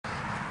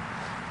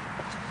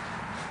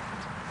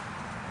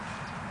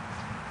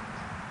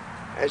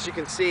As you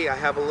can see, I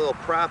have a little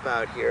prop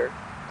out here.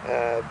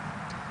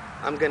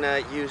 I'm going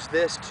to use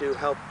this to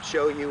help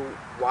show you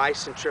why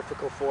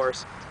centrifugal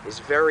force is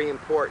very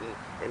important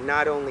in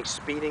not only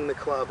speeding the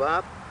club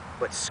up,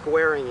 but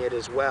squaring it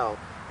as well,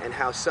 and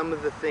how some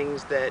of the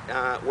things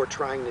that we're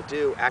trying to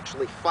do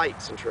actually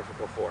fight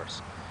centrifugal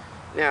force.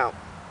 Now,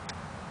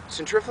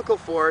 centrifugal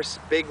force,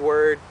 big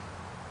word,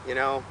 you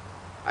know,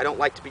 I don't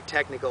like to be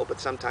technical, but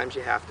sometimes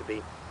you have to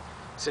be.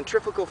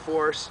 Centrifugal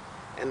force,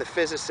 and the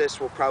physicists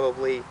will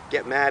probably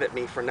get mad at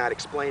me for not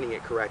explaining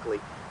it correctly,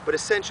 but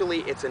essentially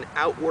it's an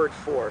outward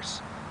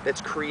force that's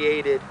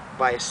created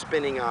by a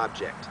spinning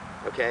object,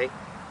 okay?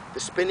 The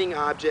spinning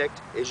object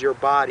is your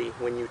body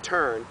when you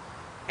turn,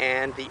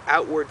 and the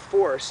outward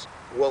force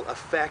will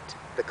affect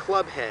the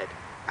club head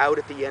out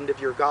at the end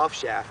of your golf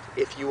shaft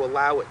if you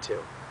allow it to.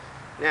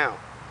 Now,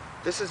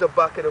 this is a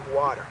bucket of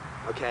water,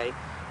 okay?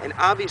 And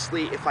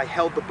obviously if I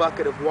held the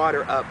bucket of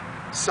water up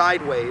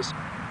sideways,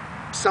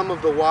 some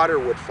of the water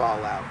would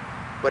fall out.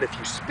 But if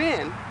you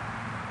spin,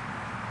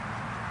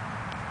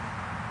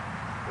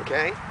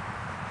 okay,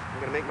 I'm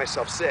gonna make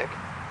myself sick,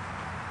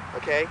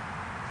 okay?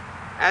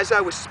 As I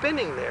was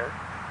spinning there,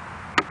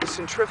 the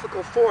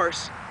centrifugal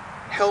force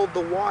held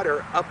the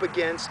water up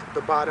against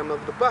the bottom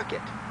of the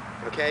bucket,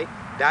 okay?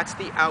 That's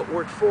the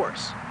outward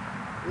force.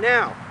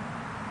 Now,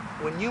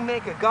 when you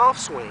make a golf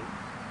swing,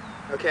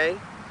 okay,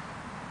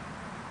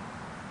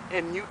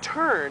 and you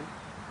turn,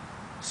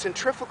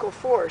 centrifugal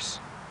force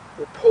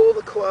will pull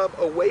the club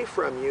away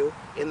from you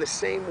in the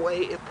same way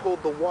it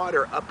pulled the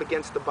water up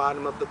against the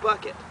bottom of the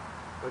bucket,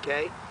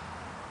 okay?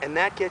 And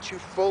that gets you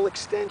full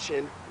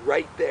extension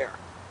right there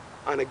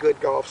on a good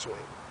golf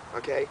swing,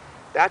 okay?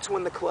 That's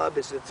when the club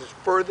is at its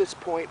furthest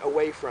point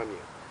away from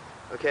you,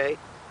 okay?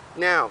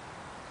 Now,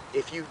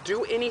 if you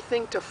do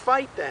anything to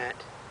fight that,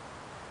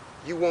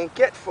 you won't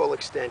get full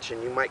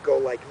extension. You might go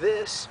like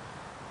this,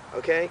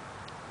 okay?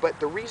 But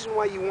the reason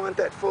why you want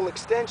that full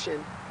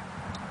extension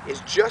is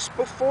just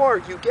before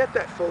you get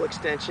that full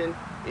extension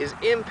is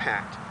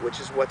impact, which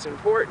is what's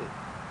important.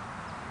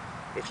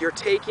 If you're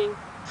taking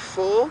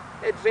full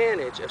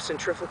advantage of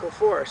centrifugal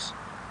force,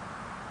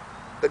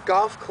 the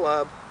golf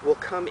club will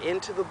come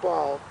into the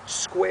ball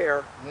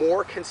square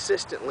more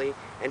consistently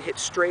and hit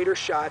straighter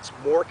shots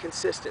more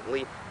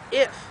consistently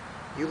if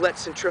you let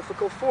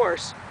centrifugal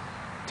force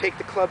take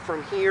the club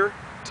from here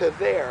to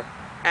there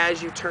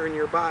as you turn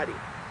your body.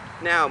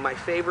 Now, my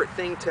favorite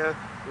thing to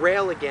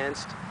rail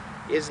against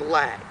is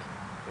lag,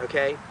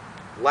 okay?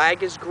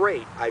 Lag is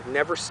great. I've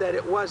never said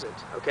it wasn't,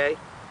 okay?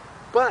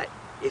 But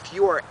if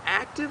you are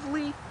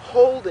actively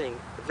holding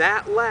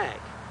that lag,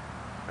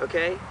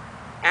 okay,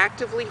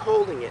 actively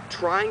holding it,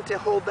 trying to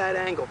hold that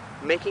angle,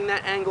 making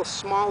that angle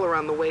smaller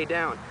on the way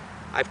down.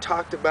 I've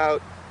talked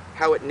about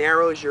how it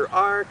narrows your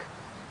arc,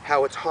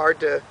 how it's hard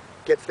to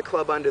get the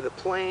club under the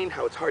plane,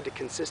 how it's hard to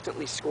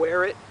consistently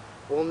square it.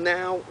 Well,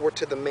 now we're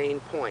to the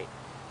main point.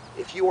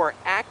 If you are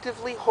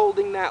actively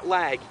holding that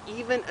lag,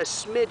 even a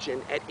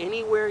smidgen at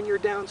anywhere in your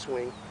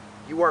downswing,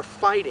 you are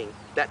fighting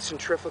that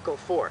centrifugal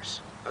force,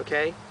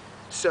 okay?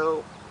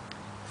 So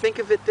think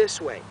of it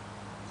this way,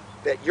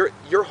 that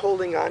you're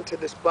holding on to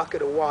this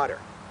bucket of water.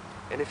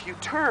 And if you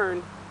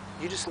turn,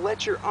 you just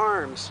let your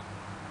arms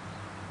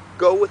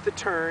go with the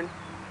turn,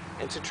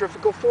 and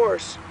centrifugal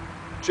force,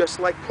 just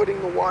like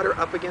putting the water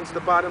up against the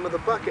bottom of the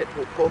bucket,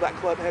 will pull that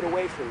club head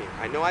away from you.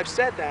 I know I've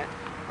said that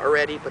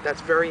already, but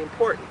that's very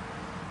important.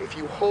 If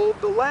you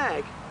hold the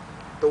lag,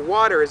 the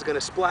water is going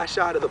to splash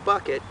out of the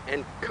bucket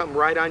and come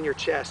right on your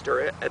chest, or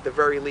at the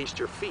very least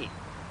your feet.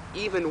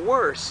 Even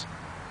worse,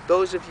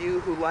 those of you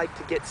who like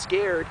to get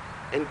scared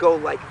and go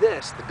like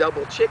this, the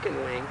double chicken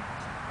wing,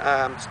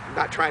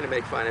 not trying to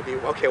make fun of you,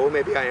 okay, well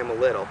maybe I am a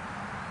little,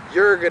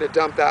 you're going to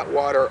dump that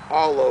water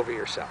all over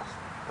yourself,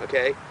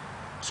 okay?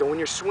 So when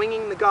you're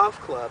swinging the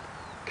golf club,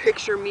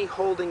 picture me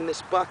holding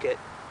this bucket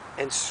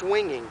and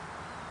swinging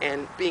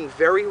and being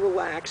very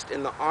relaxed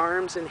in the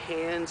arms and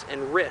hands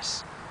and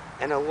wrists,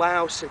 and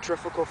allow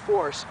centrifugal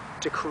force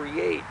to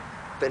create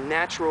the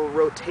natural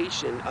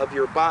rotation of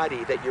your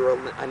body that your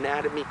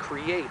anatomy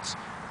creates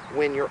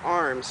when your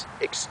arms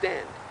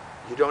extend.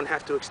 You don't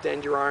have to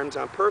extend your arms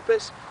on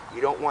purpose.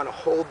 You don't want to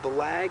hold the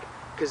lag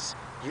because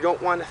you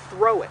don't want to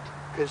throw it,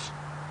 because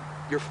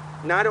you're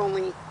not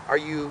only are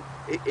you,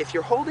 if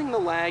you're holding the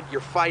lag,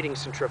 you're fighting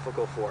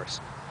centrifugal force.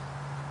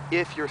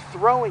 If you're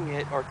throwing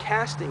it or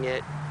casting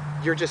it,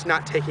 you're just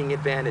not taking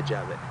advantage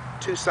of it.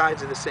 Two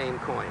sides of the same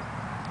coin.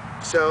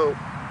 So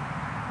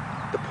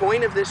the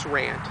point of this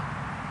rant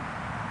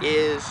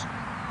is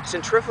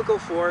centrifugal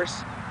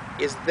force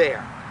is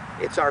there.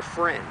 It's our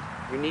friend.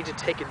 You need to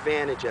take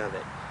advantage of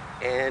it.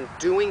 And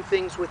doing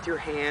things with your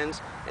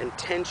hands and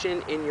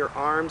tension in your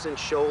arms and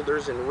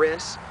shoulders and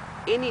wrists,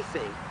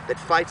 anything that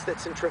fights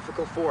that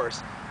centrifugal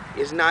force,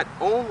 is not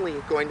only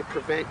going to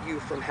prevent you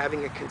from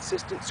having a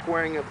consistent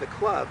squaring of the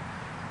club,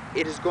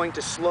 it is going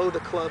to slow the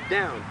club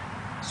down.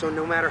 So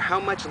no matter how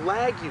much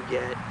lag you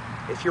get,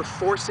 if you're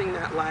forcing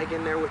that lag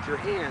in there with your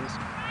hands,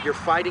 you're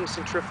fighting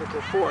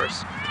centrifugal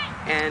force,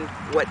 and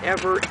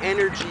whatever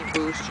energy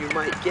boost you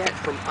might get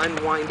from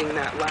unwinding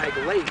that lag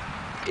late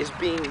is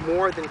being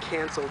more than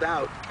canceled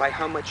out by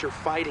how much you're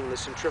fighting the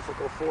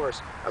centrifugal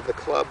force of the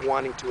club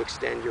wanting to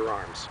extend your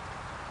arms.